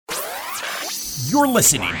You're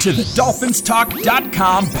listening to the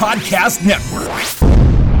DolphinsTalk.com podcast network.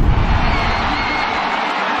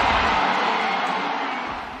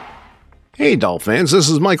 Hey, Dolphins, this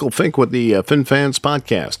is Michael Fink with the FinFans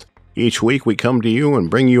Podcast. Each week we come to you and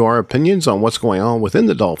bring you our opinions on what's going on within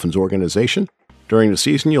the Dolphins organization. During the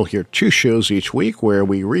season, you'll hear 2 shows each week where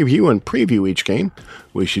we review and preview each game.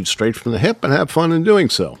 We shoot straight from the hip and have fun in doing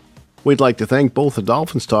so. We'd like to thank both the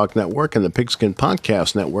Dolphins Talk Network and the Pigskin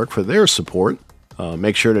Podcast Network for their support.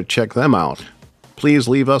 Make sure to check them out. Please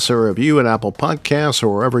leave us a review at Apple Podcasts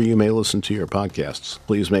or wherever you may listen to your podcasts.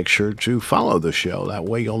 Please make sure to follow the show. That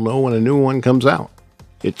way you'll know when a new one comes out.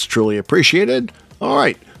 It's truly appreciated. All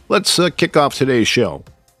right, let's kick off today's show.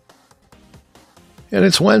 And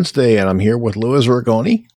it's Wednesday, and I'm here with Louis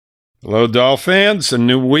Rigoni. Hello, Dolphins. A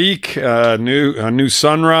new week, a new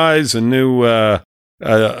sunrise, a new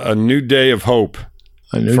day of hope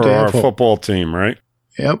for our football team, right?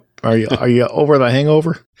 Yep. Are you over the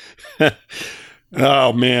hangover?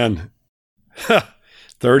 Oh man,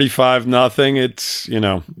 35-0. It's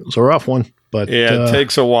it's a rough one, but yeah, it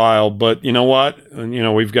takes a while. But you know what?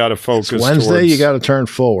 We've got to focus. It's Wednesday, you got to turn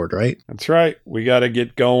forward, right? That's right. We got to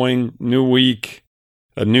get going. New week,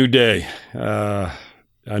 a new day, a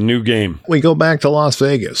new game. We go back to Las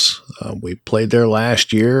Vegas. We played there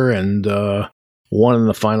last year and won in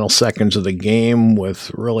the final seconds of the game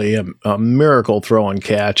with really a miracle throw and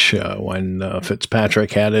catch when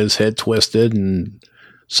Fitzpatrick had his head twisted and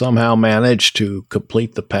somehow managed to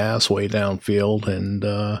complete the pass way downfield and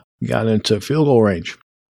got into field goal range.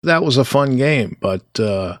 That was a fun game, but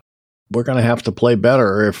we're going to have to play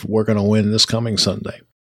better if we're going to win this coming Sunday.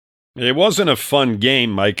 It wasn't a fun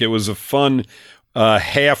game, Mike. It was a fun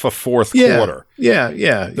half a fourth quarter.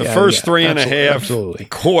 The first three and a half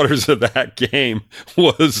quarters of that game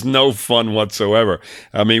was no fun whatsoever.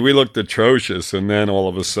 I mean, we looked atrocious, and then all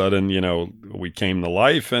of a sudden, we came to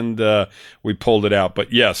life and we pulled it out.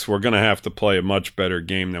 But yes, we're going to have to play a much better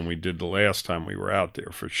game than we did the last time we were out there,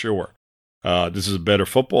 for sure. This is a better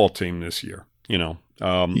football team this year,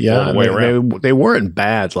 all the way around. They weren't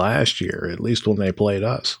bad last year, at least when they played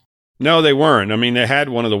us. No, they weren't. I mean, they had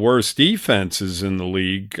one of the worst defenses in the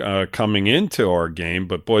league coming into our game,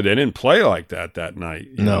 but boy, they didn't play like that night.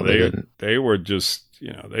 They didn't. They were just,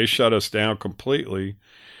 they shut us down completely,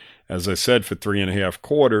 as I said, for 3.5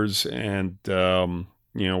 quarters. And,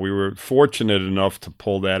 we were fortunate enough to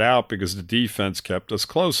pull that out because the defense kept us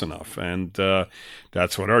close enough. And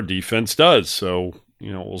that's what our defense does. So,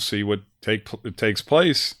 we'll see what takes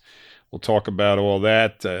place. We'll talk about all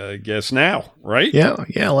that, I guess, now, right?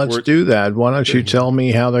 Yeah, let's do that. Why don't you tell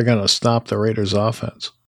me how they're going to stop the Raiders'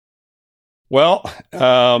 offense? Well,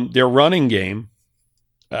 their running game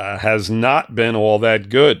has not been all that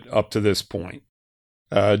good up to this point.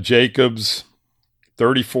 Jacobs,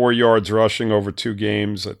 34 yards rushing over 2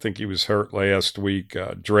 games. I think he was hurt last week.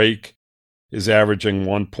 Drake is averaging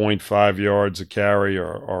 1.5 yards a carry,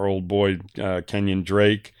 our old boy, Kenyon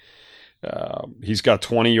Drake. He's got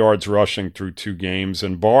 20 yards rushing through 2 games,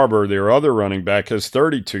 and Barber, their other running back, has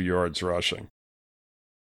 32 yards rushing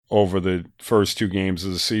over the first 2 games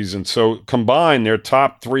of the season. So combined, their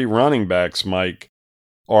top 3 running backs, Mike,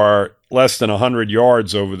 are less than 100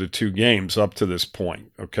 yards over the 2 games up to this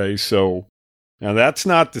point. Okay, so now that's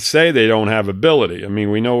not to say they don't have ability. I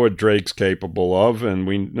mean, we know what Drake's capable of, and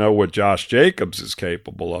we know what Josh Jacobs is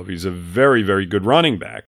capable of. He's a very, very good running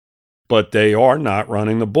back. But they are not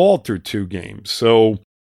running the ball through 2 games. So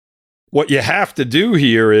what you have to do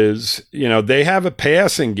here is, they have a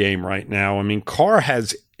passing game right now. I mean, Carr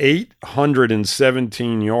has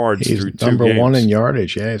 817 yards through 2 games. He's number 1 in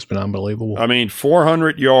yardage. Yeah, it's been unbelievable. I mean,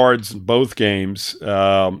 400 yards in both games.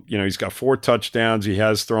 He's got 4 touchdowns. He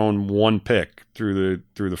has thrown 1 pick through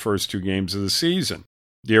the first 2 games of the season.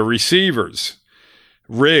 Their receivers,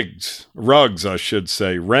 Ruggs,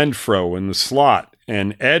 Renfro in the slot,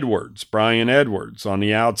 and Brian Edwards on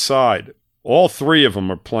the outside. All 3 of them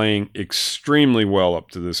are playing extremely well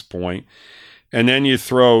up to this point. And then you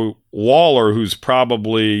throw Waller, who's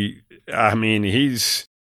probably, he's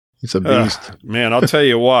a beast. Man, I'll tell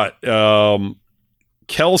you what.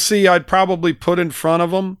 Kelsey, I'd probably put in front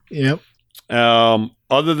of him. Yep.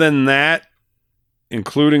 Other than that,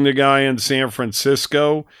 including the guy in San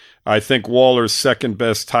Francisco, I think Waller's second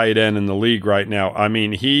best tight end in the league right now. I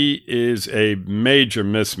mean, he is a major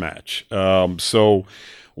mismatch. So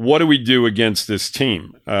what do we do against this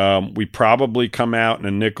team? We probably come out in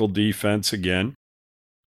a nickel defense again.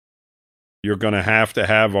 You're going to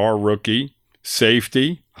have our rookie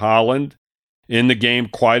safety, Holland, in the game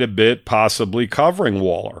quite a bit, possibly covering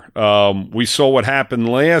Waller. We saw what happened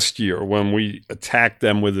last year when we attacked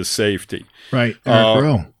them with a safety. Right, Eric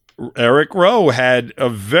Rowe. Eric Rowe had a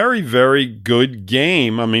very, very good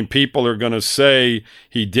game. I mean, people are going to say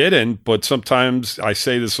he didn't, but sometimes I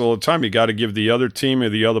say this all the time. You got to give the other team or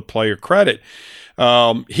the other player credit.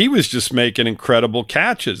 He was just making incredible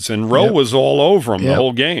catches, and Rowe was all over him the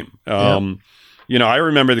whole game. You know, I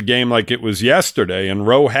remember the game like it was yesterday, and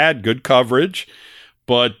Rowe had good coverage,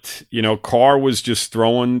 but, you know, Carr was just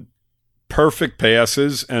throwing perfect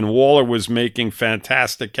passes, and Waller was making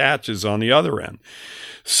fantastic catches on the other end.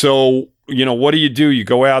 So, you know, what do? You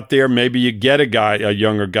go out there, maybe you get a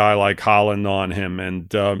younger guy like Holland on him,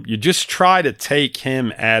 and you just try to take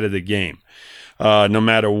him out of the game. No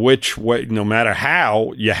matter which way, no matter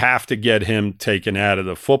how, you have to get him taken out of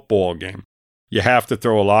the football game. You have to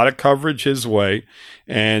throw a lot of coverage his way,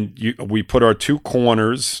 and we put our two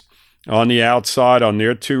corners on the outside on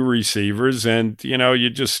their two receivers, and, you know, you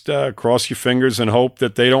just cross your fingers and hope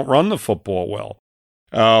that they don't run the football well.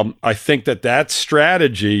 I think that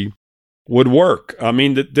strategy would work. I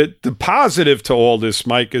mean, the positive to all this,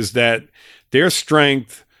 Mike, is that their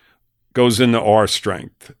strength goes into our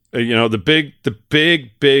strength. You know, the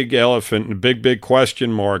big elephant and the big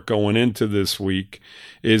question mark going into this week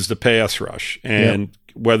is the pass rush, and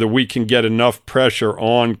whether we can get enough pressure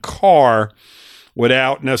on Carr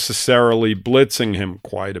without necessarily blitzing him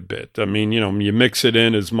quite a bit. I mean, you know, you mix it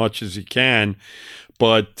in as much as you can,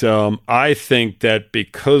 but I think that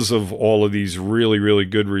because of all of these really, really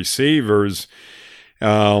good receivers, you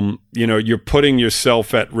know, you're putting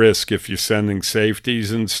yourself at risk if you're sending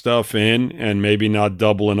safeties and stuff in and maybe not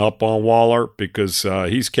doubling up on Waller, because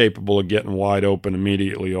he's capable of getting wide open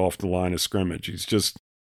immediately off the line of scrimmage. He's just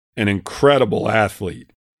an incredible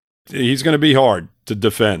athlete. He's going to be hard to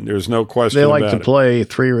defend. There's no question about it. They like to play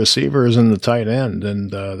three receivers in the tight end,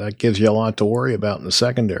 and that gives you a lot to worry about in the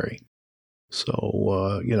secondary.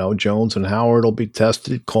 So, you know, Jones and Howard will be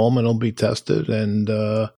tested. Coleman will be tested,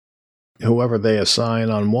 and whoever they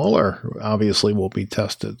assign on Waller obviously will be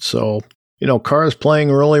tested. So, you know, Carr's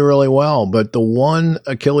playing really, really well, but the one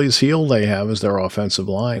Achilles heel they have is their offensive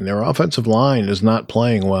line. Their offensive line is not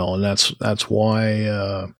playing well, and that's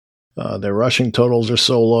why their rushing totals are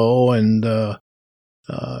so low, and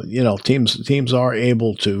you know, teams are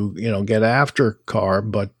able to, you know, get after Carr,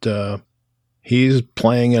 but he's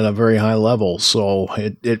playing at a very high level, so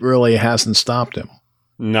it really hasn't stopped him.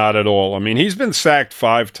 Not at all. I mean, he's been sacked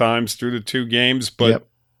 5 times through the 2 games, but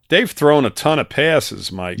they've thrown a ton of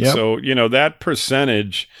passes, Mike. So, you know, that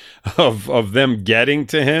percentage of them getting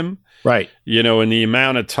to him, right, you know, and the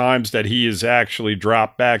amount of times that he has actually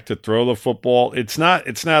dropped back to throw the football, it's not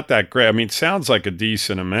that great. I mean, it sounds like a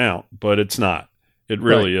decent amount, but it's not. It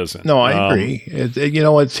really isn't. No, I agree. You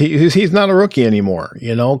know, he's not a rookie anymore.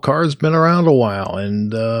 You know, Carr's been around a while,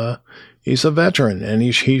 and he's a veteran, and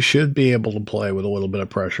he should be able to play with a little bit of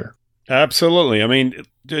pressure. Absolutely. I mean,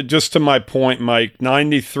 just to my point, Mike,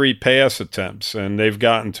 93 pass attempts, and they've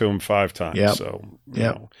gotten to him 5 times. So, you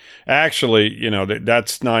know, actually, you know,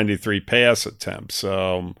 that's 93 pass attempts.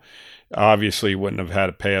 Obviously, wouldn't have had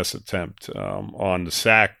a pass attempt on the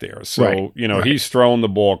sack there. So, you know, he's thrown the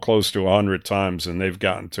ball close to 100 times, and they've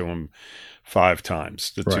gotten to him 5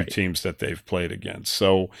 times, the 2 teams that they've played against.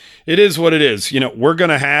 So it is what it is. You know, we're going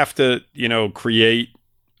to have to, you know, create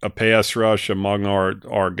a pass rush among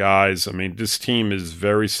our guys. I mean, this team is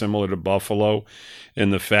very similar to Buffalo in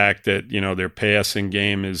the fact that, you know, their passing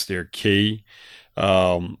game is their key.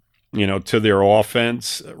 You know, to their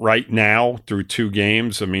offense right now through 2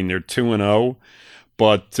 games. I mean, they're 2-0,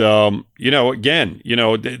 but, you know, again, you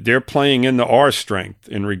know, they're playing into our strength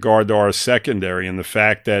in regard to our secondary and the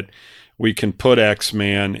fact that we can put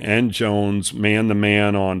X-Man and Jones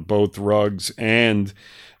man-to-man on both Ruggs and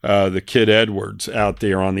the kid Edwards out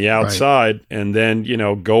there on the outside, and then, you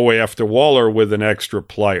know, go after Waller with an extra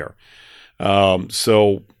player.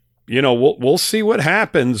 So, you know, we'll see what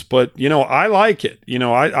happens, but, you know, I like it. You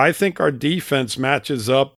know, I think our defense matches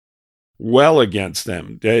up well against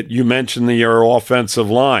them. You mentioned your offensive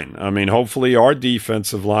line. I mean, hopefully our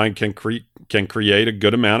defensive line can create a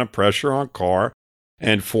good amount of pressure on Carr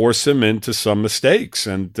and force him into some mistakes.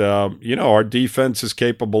 And, you know, our defense is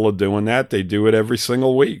capable of doing that. They do it every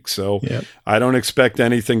single week. So I don't expect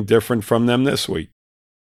anything different from them this week.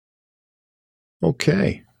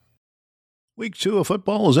 Okay. Week 2 of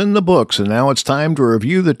football is in the books, and now it's time to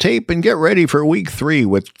review the tape and get ready for Week 3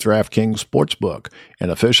 with DraftKings Sportsbook,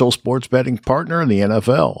 an official sports betting partner of the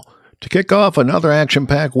NFL. To kick off another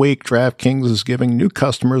action-packed week, DraftKings is giving new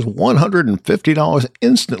customers $150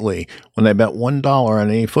 instantly when they bet $1 on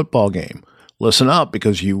any football game. Listen up,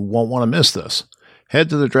 because you won't want to miss this. Head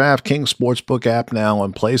to the DraftKings Sportsbook app now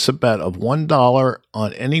and place a bet of $1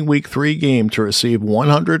 on any Week 3 game to receive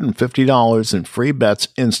 $150 in free bets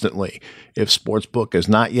instantly. If Sportsbook is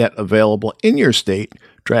not yet available in your state,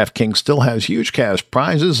 DraftKings still has huge cash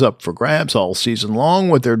prizes up for grabs all season long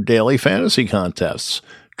with their daily fantasy contests.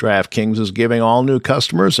 DraftKings is giving all new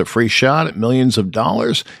customers a free shot at millions of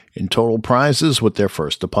dollars in total prizes with their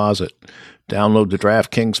first deposit. Download the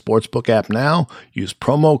DraftKings Sportsbook app now. Use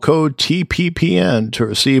promo code TPPN to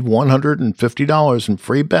receive $150 in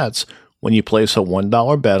free bets when you place a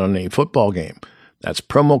 $1 bet on any football game. That's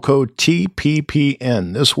promo code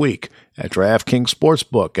TPPN this week at DraftKings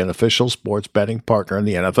Sportsbook, an official sports betting partner in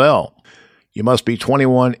the NFL. You must be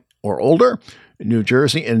 21 or older. In New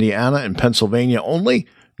Jersey, Indiana, and Pennsylvania only.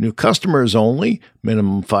 New customers only.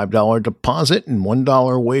 Minimum $5 deposit and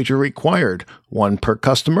 $1 wager required. One per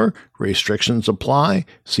customer. Restrictions apply.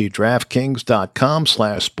 See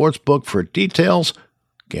DraftKings.com/sportsbook for details.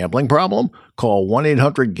 Gambling problem? Call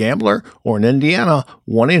 1-800-GAMBLER or in Indiana,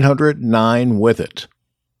 1-800-9-WITH-IT.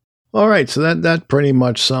 All right, so that pretty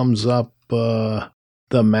much sums up the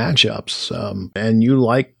matchups. And you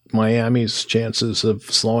like Miami's chances of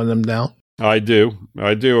slowing them down? I do.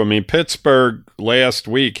 I mean, Pittsburgh last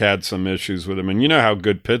week had some issues with them, and you know how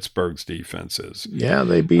good Pittsburgh's defense is. Yeah,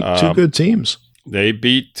 they beat two good teams. They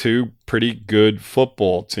beat two pretty good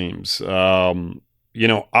football teams. I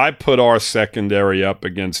put our secondary up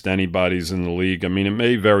against anybody's in the league. I mean, it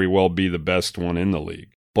may very well be the best one in the league.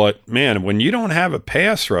 But, man, when you don't have a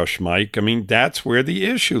pass rush, Mike, I mean, that's where the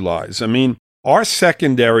issue lies. I mean, our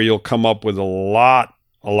secondary will come up with a lot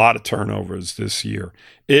of turnovers this year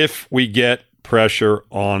if we get pressure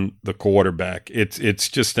on the quarterback. It's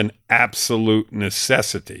just an absolute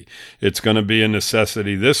necessity. It's going to be a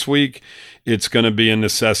necessity this week. It's going to be a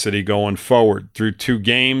necessity going forward. Through 2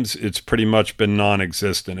 games, it's pretty much been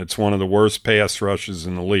non-existent. It's one of the worst pass rushes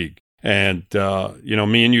in the league. And,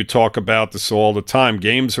 me and you talk about this all the time.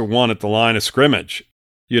 Games are won at the line of scrimmage.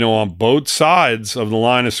 On both sides of the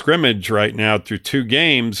line of scrimmage right now through 2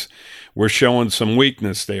 games, we're showing some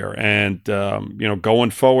weakness there. And,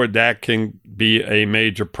 going forward, that can be a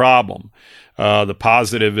major problem. The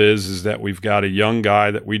positive is that we've got a young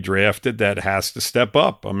guy that we drafted that has to step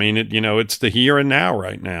up. I mean, it's the here and now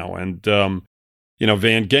right now. And,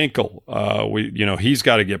 Van Ginkel, he's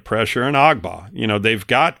got to get pressure, and Agba. They've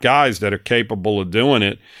got guys that are capable of doing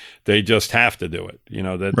it. They just have to do it.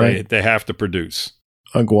 Right. They have to produce.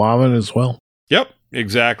 Aguavan as well. Yep,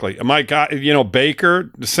 exactly. My God,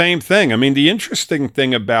 Baker, the same thing. I mean, the interesting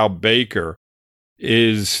thing about Baker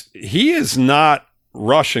is he is not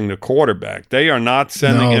rushing the quarterback. They are not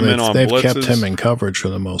sending him in on blitzes. They've kept him in coverage for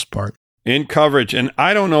the most part. In coverage. And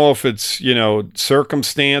I don't know if it's,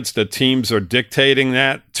 circumstance that teams are dictating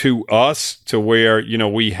that to us to where,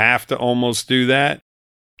 we have to almost do that.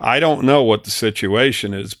 I don't know what the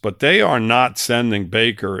situation is, but they are not sending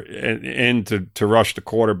Baker in to rush the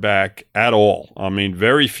quarterback at all. I mean,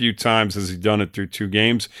 very few times has he done it through 2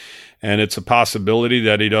 games, and it's a possibility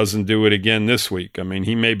that he doesn't do it again this week. I mean,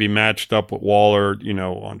 he may be matched up with Waller,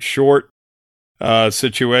 on short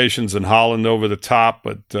situations and Holland over the top,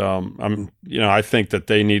 but I think that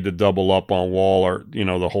they need to double up on Waller,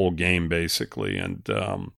 the whole game basically,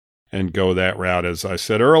 and go that route, as I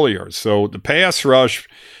said earlier. So the pass rush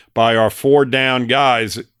by our 4 down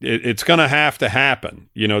guys, it's going to have to happen.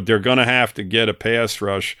 They're going to have to get a pass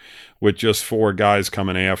rush with just 4 guys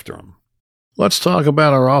coming after them. Let's talk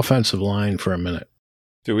about our offensive line for a minute.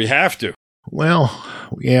 Do we have to? Well,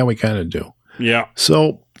 yeah, we kind of do. Yeah.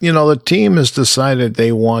 So, the team has decided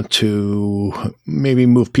they want to maybe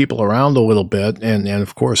move people around a little bit. And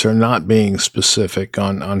of course, they're not being specific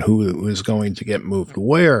on who is going to get moved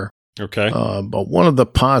where. Okay. But one of the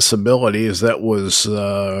possibilities that was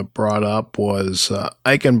brought up was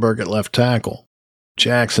Eichenberg at left tackle,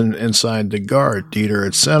 Jackson inside the guard, Dieter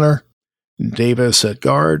at center, Davis at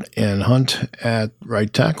guard, and Hunt at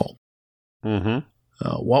right tackle. Mm-hmm.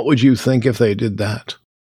 What would you think if they did that?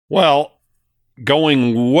 Well,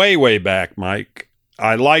 going way, way back, Mike,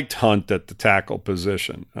 I liked Hunt at the tackle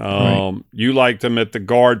position. Right. You liked him at the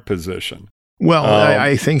guard position. Well,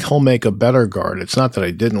 I think he'll make a better guard. It's not that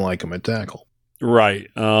I didn't like him at tackle. Right.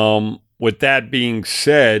 With that being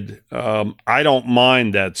said, I don't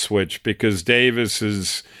mind that switch because Davis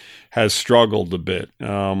has struggled a bit,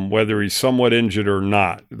 whether he's somewhat injured or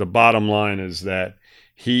not. The bottom line is that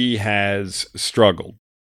he has struggled.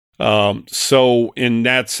 So in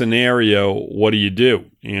that scenario, what do?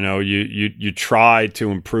 You try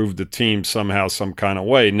to improve the team somehow, some kind of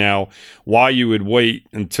way. Now, why you would wait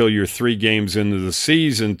until you're 3 games into the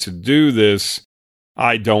season to do this,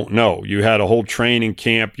 I don't know. You had a whole training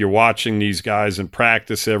camp. You're watching these guys in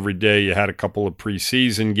practice every day. You had a couple of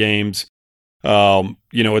preseason games.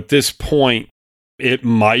 At this point, it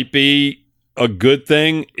might be a good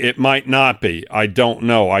thing. It might not be. I don't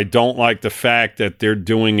know. I don't like the fact that they're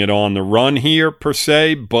doing it on the run here per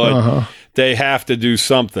se, but they have to do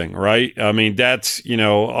something, right? I mean, that's,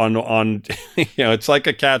 on it's like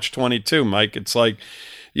a catch-22, Mike. It's like,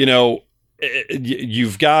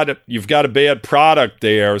 you've got a bad product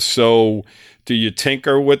there. So do you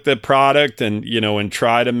tinker with the product and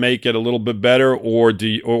try to make it a little bit better, or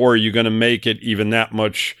are you going to make it even that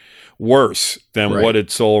much worse than what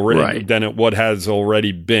what has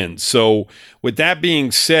already been? So with that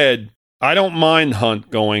being said, I don't mind Hunt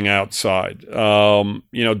going outside.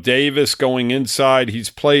 Davis going inside, he's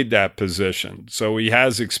played that position, so he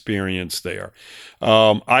has experience there.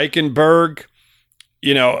 Eichenberg,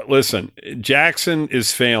 listen, Jackson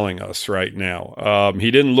is failing us right now.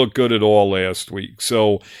 He didn't look good at all last week.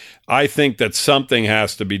 So I think that something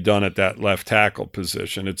has to be done at that left tackle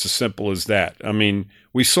position. It's as simple as that. I mean,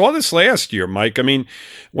 we saw this last year, Mike. I mean,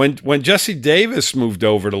 when Jesse Davis moved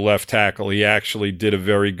over to left tackle, he actually did a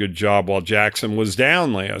very good job while Jackson was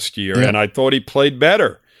down last year. Yeah. And I thought he played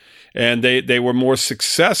better. And they were more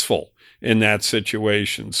successful in that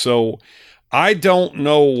situation. So I don't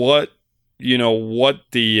know what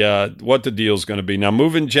the deal is going to be. Now,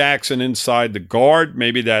 moving Jackson inside the guard,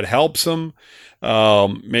 maybe that helps him.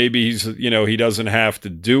 Maybe he doesn't have to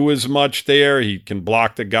do as much there. He can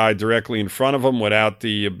block the guy directly in front of him without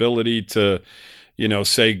the ability to,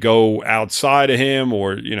 say go outside of him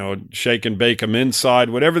or, shake and bake him inside,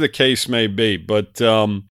 whatever the case may be. But,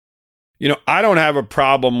 I don't have a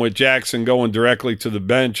problem with Jackson going directly to the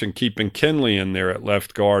bench and keeping Kinley in there at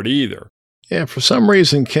left guard either. Yeah, for some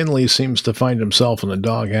reason, Kinley seems to find himself in the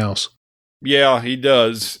doghouse. Yeah, he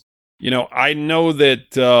does. I know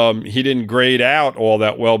that he didn't grade out all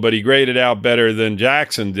that well, but he graded out better than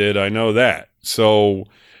Jackson did. I know that. So,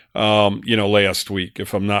 last week,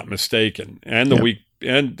 if I'm not mistaken, and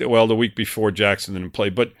the week before Jackson didn't play.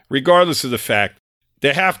 But regardless of the fact,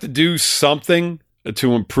 they have to do something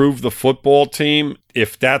to improve the football team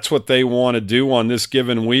if that's what they want to do on this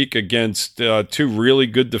given week against two really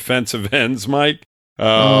good defensive ends, Mike.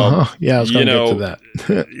 Yeah, I was going to get to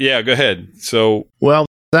that. Yeah, go ahead. So, well,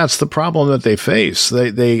 that's the problem that they face.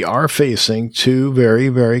 They are facing two very,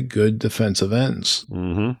 very good defensive ends.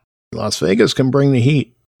 Mm-hmm. Las Vegas can bring the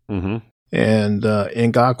heat. Mm-hmm. And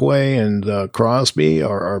Ngakoue and Crosby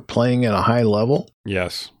are playing at a high level.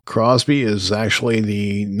 Yes. Crosby is actually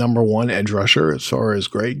the number one edge rusher as far as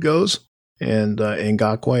grade goes. And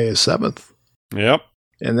Ngakoue is 7th. Yep.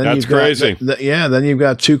 And then that's crazy. Then you've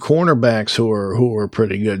got two cornerbacks who are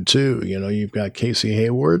pretty good too. You've got Casey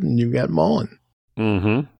Hayward and you've got Mullen.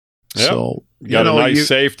 Mm-hmm. Yep. So you got a nice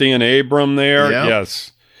safety in Abram there. Yep.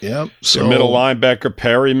 Yes. Yep. So your middle linebacker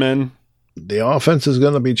Perryman. The offense is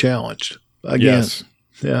going to be challenged again. Yes.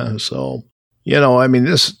 Yeah. So,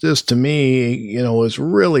 this to me, is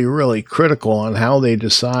really, really critical on how they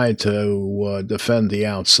decide to defend the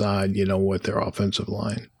outside, with their offensive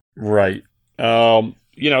line. Right. The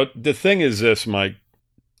thing is this, Mike,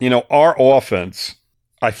 our offense,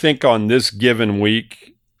 I think on this given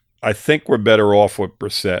week, I think we're better off with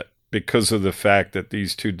Brissett because of the fact that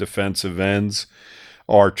these two defensive ends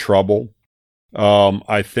are trouble.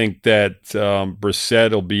 I think that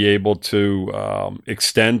Brissett will be able to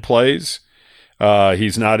extend plays.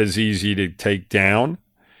 He's not as easy to take down.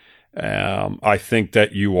 I think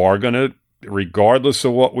that you are going to, regardless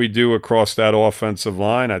of what we do across that offensive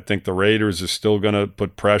line, I think the Raiders are still going to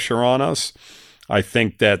put pressure on us. I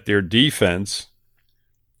think that their defense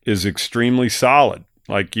is extremely solid.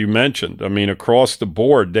 Like you mentioned, across the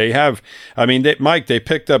board, they have, they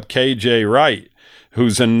picked up KJ Wright,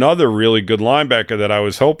 who's another really good linebacker that I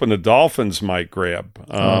was hoping the Dolphins might grab.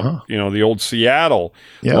 The old Seattle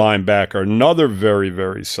linebacker, another very,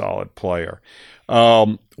 very solid player.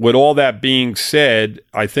 With all that being said,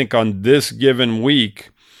 I think on this given week,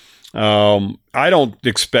 I don't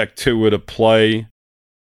expect Tua to play.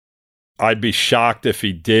 I'd be shocked if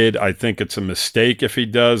he did. I think it's a mistake if he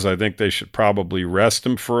does. I think they should probably rest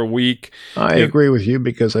him for a week. I agree with you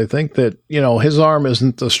because I think that, his arm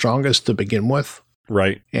isn't the strongest to begin with.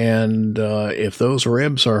 Right. And if those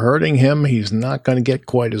ribs are hurting him, he's not going to get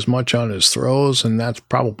quite as much on his throws, and that's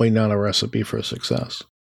probably not a recipe for success.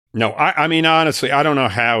 No, honestly, I don't know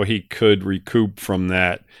how he could recoup from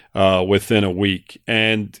that within a week.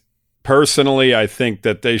 And personally, I think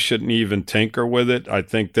that they shouldn't even tinker with it. I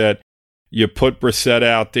think that you put Brissett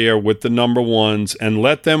out there with the number ones and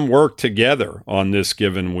let them work together on this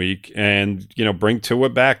given week, and bring Tua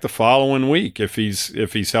back the following week if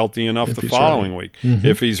he's healthy enough the following week,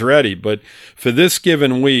 if he's ready. But for this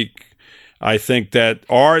given week, I think that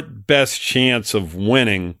our best chance of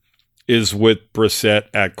winning is with Brissett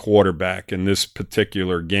at quarterback in this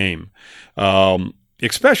particular game.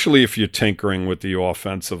 Especially if you're tinkering with the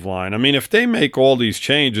offensive line. I mean, if they make all these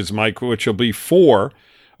changes, Mike, which will be 4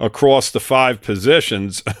 across the 5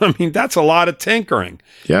 positions, I mean, that's a lot of tinkering.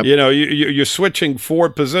 Yep. You're switching 4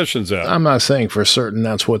 positions out. I'm not saying for certain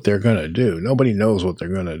that's what they're going to do. Nobody knows what they're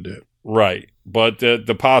going to do. Right. But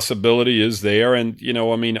the possibility is there. And,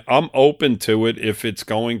 I'm open to it if it's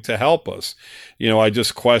going to help us. I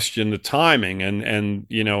just question the timing and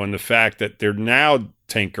the fact that they're now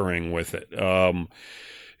tinkering with it. Do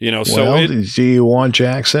you want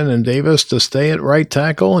Jackson and Davis to stay at right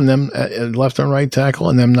tackle and them at left and right tackle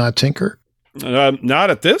and them not tinker? Not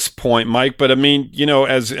at this point, Mike. But I mean,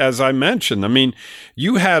 as I mentioned, I mean,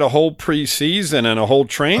 you had a whole preseason and a whole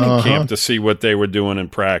training camp to see what they were doing in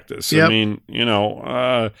practice. Yep. I mean,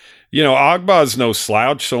 Ogbah's no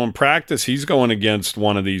slouch. So in practice, he's going against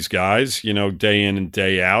one of these guys, day in and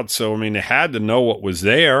day out. So I mean, they had to know what was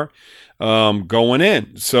there going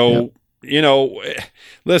in. So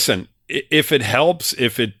listen. If it helps,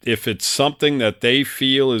 if it's something that they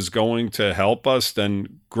feel is going to help us,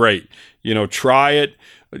 then great. Try it.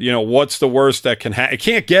 What's the worst that can happen? It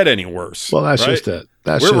can't get any worse. Well, that's right? just it.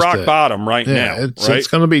 We're rock bottom right now. It's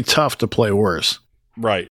going to be tough to play worse.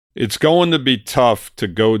 Right. It's going to be tough to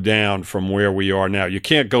go down from where we are now. You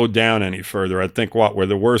can't go down any further. I think we're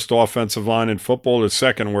the worst offensive line in football, the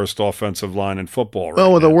second worst offensive line in football. Right,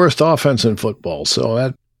 we're the worst offense in football.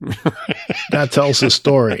 So that tells the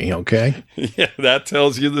story, okay? Yeah, that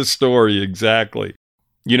tells you the story, exactly.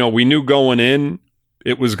 We knew going in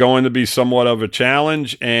it was going to be somewhat of a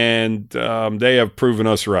challenge, and they have proven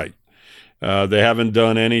us right. They haven't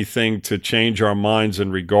done anything to change our minds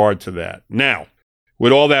in regard to that. Now,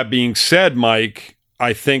 with all that being said, Mike,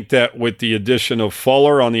 I think that with the addition of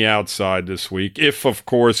Fuller on the outside this week, if, of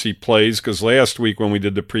course, he plays, because last week when we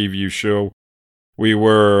did the preview show, we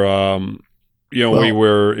were... we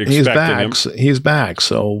were expecting him. He's back,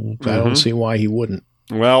 so I don't see why he wouldn't.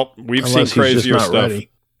 Well, we've seen crazier stuff. Ready.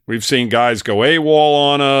 We've seen guys go AWOL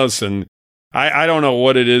on us, and I don't know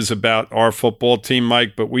what it is about our football team,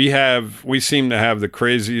 Mike, but we seem to have the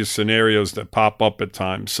craziest scenarios that pop up at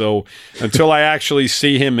times. So until I actually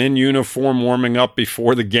see him in uniform warming up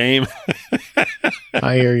before the game,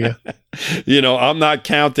 I hear you. I'm not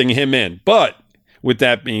counting him in, but. With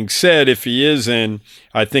that being said, if he is in,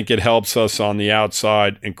 I think it helps us on the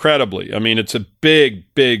outside incredibly. I mean, it's a big,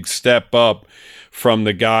 big step up from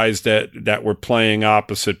the guys that were playing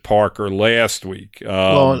opposite Parker last week.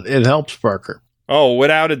 It helps Parker. Oh,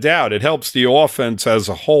 without a doubt. It helps the offense as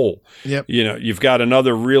a whole. Yep. You've got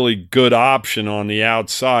another really good option on the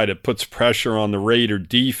outside. It puts pressure on the Raider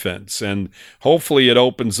defense, and hopefully it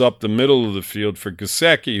opens up the middle of the field for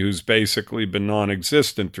Gesicki, who's basically been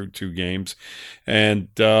non-existent through 2 games. And,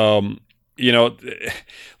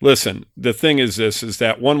 listen, the thing is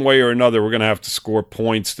that one way or another, we're going to have to score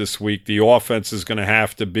points this week. The offense is going to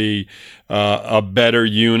have to be a better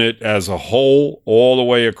unit as a whole, all the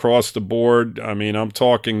way across the board. I mean, I'm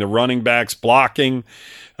talking the running backs blocking.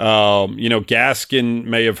 Gaskin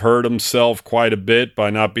may have hurt himself quite a bit by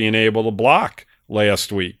not being able to block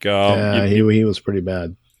last week. He was pretty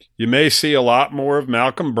bad. You may see a lot more of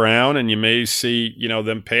Malcolm Brown, and you may see,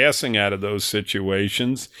 them passing out of those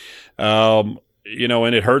situations. And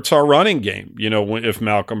it hurts our running game, if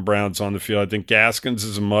Malcolm Brown's on the field. I think Gaskins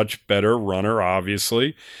is a much better runner,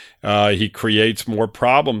 obviously. He creates more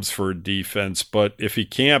problems for defense, but if he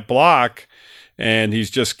can't block and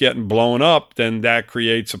he's just getting blown up, then that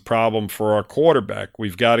creates a problem for our quarterback.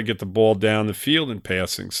 We've got to get the ball down the field in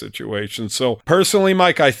passing situations. So personally,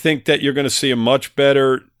 Mike, I think that you're going to see a much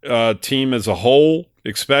better team as a whole,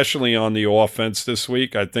 especially on the offense this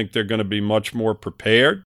week. I think they're going to be much more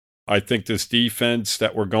prepared. I think this defense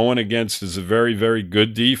that we're going against is a very, very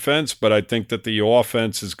good defense, but I think that the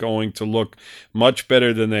offense is going to look much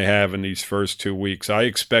better than they have in these first 2 weeks. I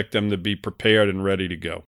expect them to be prepared and ready to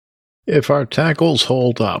go. If our tackles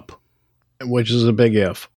hold up, which is a big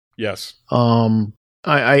if. Yes.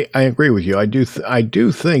 I agree with you. I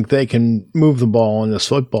do think they can move the ball on this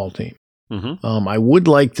football team. Mm-hmm. I would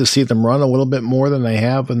like to see them run a little bit more than they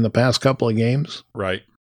have in the past couple of games. Right.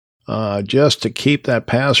 Just to keep that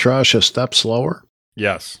pass rush a step slower.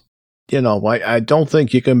 Yes. I don't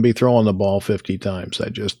think you can be throwing the ball 50 times. I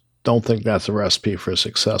just don't think that's a recipe for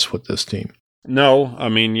success with this team. No, I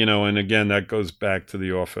mean, and again, that goes back to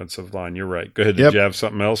the offensive line. You're right. Go ahead. Did you have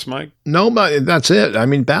something else, Mike? No, but that's it. I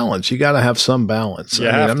mean, balance. You got to have some balance.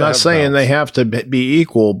 I'm not saying they have to be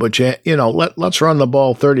equal, but let's run the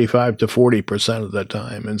ball 35 to 40% of the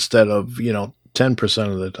time instead of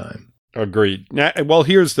 10% of the time. Agreed. Now, well,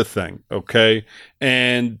 here's the thing, okay,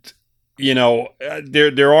 and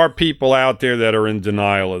there are people out there that are in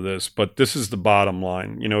denial of this, but this is the bottom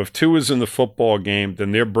line. If Tua is in the football game,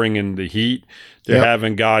 then they're bringing the heat. They're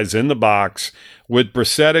having guys in the box. With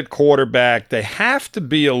Brissett at quarterback, they have to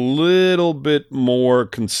be a little bit more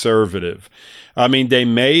conservative. I mean, they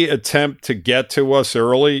may attempt to get to us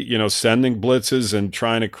early, sending blitzes and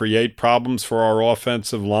trying to create problems for our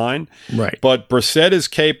offensive line. Right. But Brissett is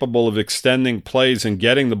capable of extending plays and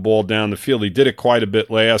getting the ball down the field. He did it quite a bit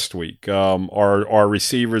last week. Our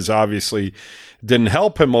receivers obviously didn't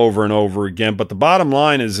help him over and over again. But the bottom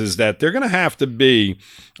line is that they're going to have to be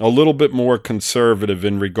a little bit more conservative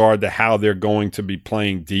in regard to how they're going to be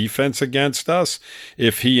playing defense against us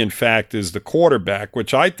if he, in fact, is the quarterback,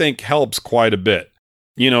 which I think helps quite a bit.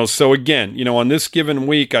 So again, on this given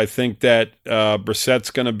week, I think that Brissett's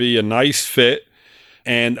going to be a nice fit.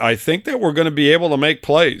 And I think that we're going to be able to make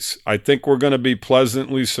plays. I think we're going to be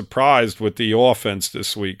pleasantly surprised with the offense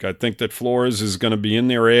this week. I think that Flores is going to be in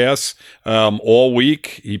their ass all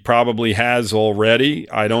week. He probably has already.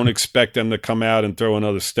 I don't expect them to come out and throw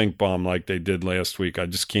another stink bomb like they did last week. I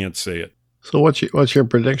just can't see it. So what's your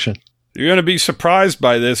prediction? You're going to be surprised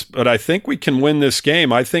by this, but I think we can win this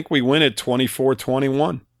game. I think we win it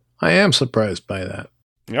 24-21. I am surprised by that.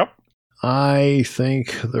 Yep. I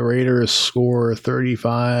think the Raiders score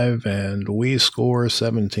 35 and we score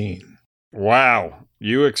 17. Wow.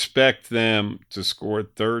 You expect them to score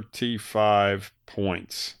 35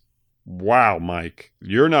 points. Wow, Mike.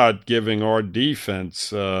 You're not giving our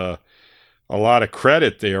defense a lot of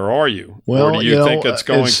credit there, are you? Well, or do you think it's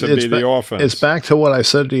going to be the offense? It's back to what I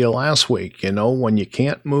said to you last week. When you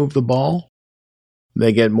can't move the ball,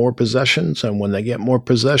 they get more possessions, and when they get more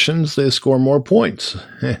possessions, they score more points.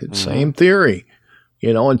 Same theory.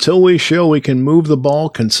 Until we show we can move the ball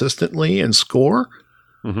consistently and score,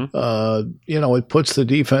 it puts the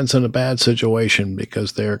defense in a bad situation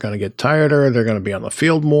because they're going to get tireder, they're going to be on the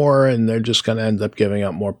field more, and they're just going to end up giving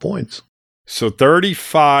up more points. So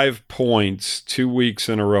 35 points 2 weeks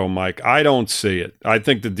in a row, Mike. I don't see it. I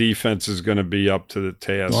think the defense is going to be up to the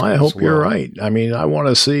task. Well, I hope you're right. I mean, I want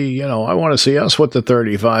to see, I want to see us with the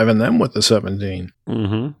 35 and them with the 17.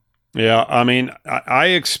 Mm-hmm. Yeah, I mean, I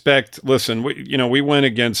expect, listen, we went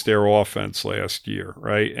against their offense last year,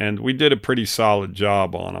 right? And we did a pretty solid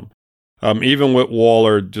job on them. Even with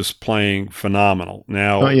Waller just playing phenomenal.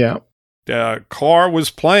 Now, Carr was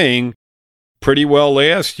playing pretty well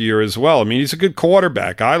last year as well. I mean, he's a good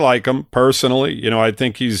quarterback. I like him personally. I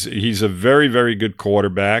think he's a very, very good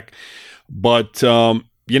quarterback. But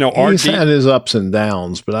he's had his ups and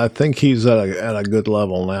downs, but I think he's at a good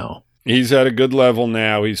level now. He's at a good level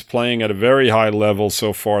now. He's playing at a very high level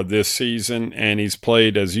so far this season, and he's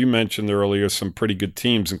played, as you mentioned earlier, some pretty good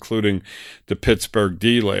teams, including the Pittsburgh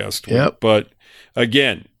D last week. But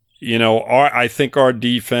again, I think our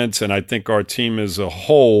defense and I think our team as a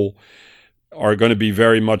whole are going to be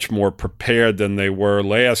very much more prepared than they were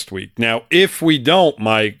last week. Now, if we don't,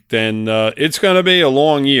 Mike, then it's going to be a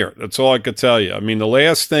long year. That's all I could tell you. I mean, the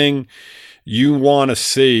last thing you want to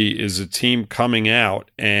see is a team coming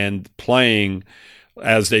out and playing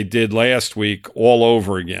as they did last week all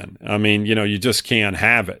over again. I mean, you just can't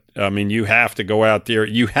have it. I mean, you have to go out there.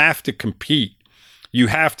 You have to compete. You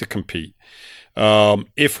have to compete.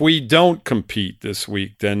 If we don't compete this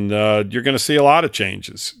week, then you're going to see a lot of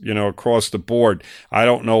changes, across the board. I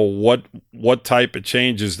don't know what type of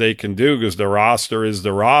changes they can do because the roster is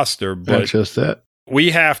the roster. But that's just it.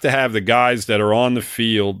 We have to have the guys that are on the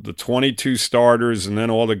field, the 22 starters, and then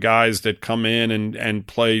all the guys that come in and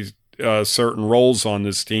play certain roles on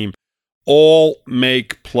this team, all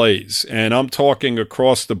make plays. And I'm talking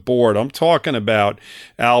across the board. I'm talking about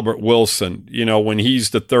Albert Wilson, when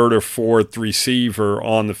he's the third or fourth receiver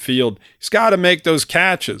on the field, he's got to make those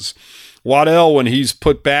catches. Waddell, when he's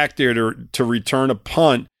put back there to return a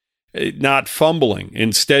punt, not fumbling,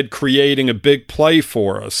 instead creating a big play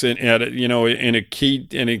for us in a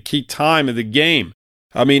key time of the game.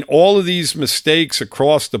 I mean, all of these mistakes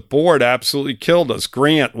across the board absolutely killed us.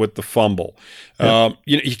 Grant with the fumble.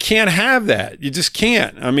 You can't have that. You just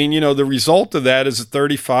can't. I mean, the result of that is a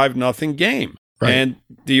 35-0 game. Right. And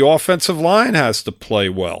the offensive line has to play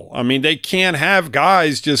well. I mean, they can't have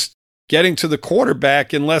guys just getting to the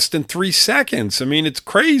quarterback in less than 3 seconds. I mean, it's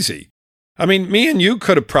crazy. I mean, me and you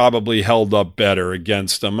could have probably held up better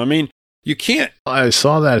against them. I mean, You can't. I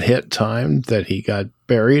saw that hit time that he got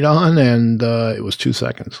buried on, and it was 2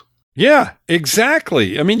 seconds. Yeah,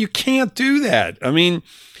 exactly. I mean, you can't do that. I mean,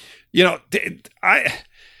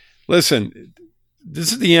 listen,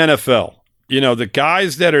 this is the NFL. The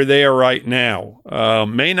guys that are there right now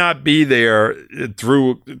may not be there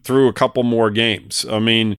through a couple more games. I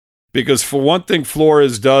mean, because for one thing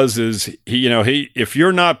Flores does is he if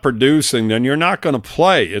you're not producing, then you're not going to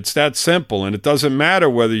play. It's that simple, and it doesn't matter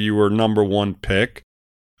whether you were number one pick.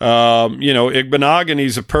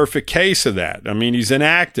 Igbinogheni's a perfect case of that. I mean, he's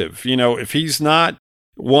inactive. If he's not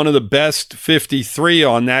one of the best 53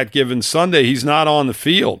 on that given Sunday, he's not on the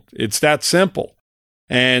field. It's that simple.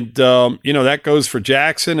 And, that goes for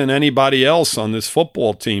Jackson and anybody else on this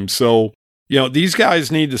football team. So, these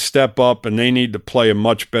guys need to step up and they need to play a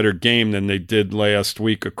much better game than they did last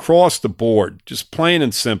week across the board. Just plain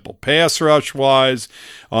and simple. Pass rush wise,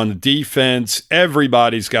 on the defense,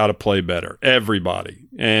 everybody's got to play better. Everybody.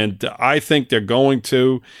 And I think they're going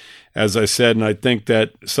to, as I said, and I think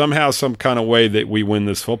that somehow, some kind of way that we win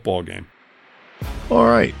this football game. All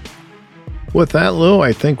right. With that, Lou,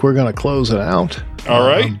 I think we're going to close it out. All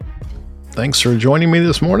right. Thanks for joining me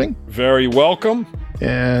this morning. Very welcome.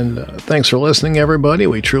 And thanks for listening, everybody.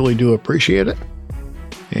 We truly do appreciate it.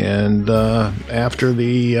 And after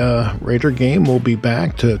the Raider game, we'll be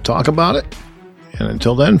back to talk about it. And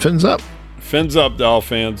until then, fins up. Fins up,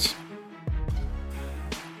 Dolphins.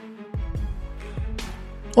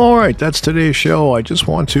 All right, that's today's show. I just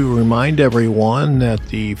want to remind everyone that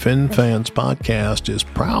the FinFans podcast is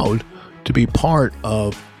proud to be part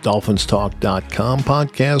of DolphinsTalk.com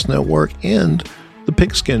podcast network and the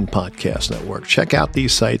Pigskin Podcast Network. Check out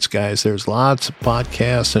these sites, guys. There's lots of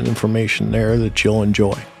podcasts and information there that you'll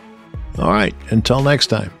enjoy. All right, until next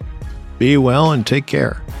time, be well and take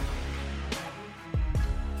care.